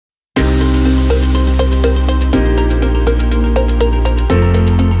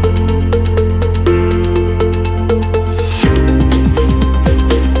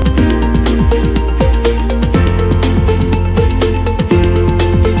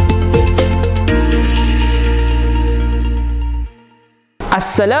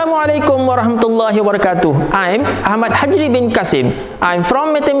Assalamualaikum warahmatullahi wabarakatuh. I'm Ahmad Hajri bin Kasim. I'm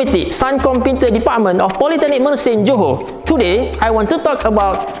from Mathematics, SAIN Computer Department of Polytechnic MERSING, Johor. Today, I want to talk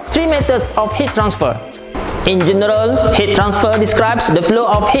about 3 methods of heat transfer. In general, heat transfer describes the flow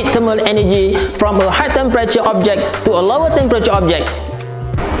of heat thermal energy from a high temperature object to a lower temperature object.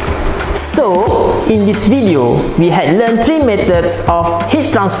 So, in this video, we had learned 3 methods of heat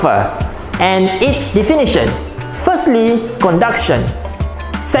transfer and its definition. Firstly, conduction.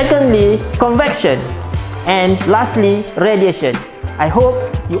 Secondly, convection. And lastly, radiation. I hope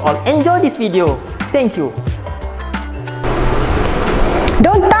you all enjoy this video. Thank you.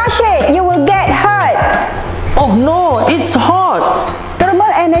 Don't touch it, you will get hurt. Oh no, it's hot. Thermal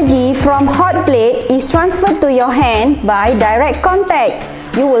energy from hot plate is transferred to your hand by direct contact.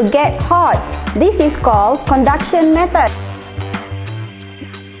 You will get hot. This is called conduction method.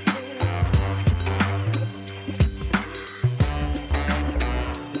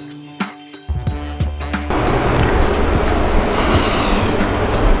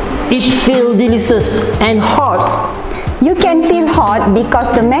 It feels delicious and hot. You can feel hot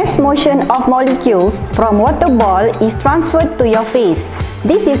because the mass motion of molecules from water ball is transferred to your face.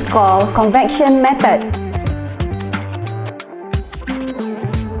 This is called convection method.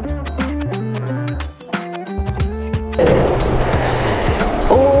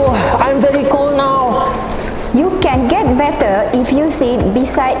 Oh, I'm very cold now. You can get better if you sit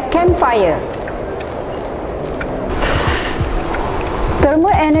beside campfire.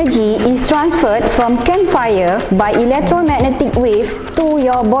 Thermal energy is transferred from campfire by electromagnetic wave to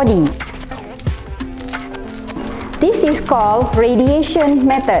your body. This is called radiation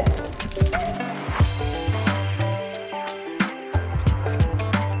method.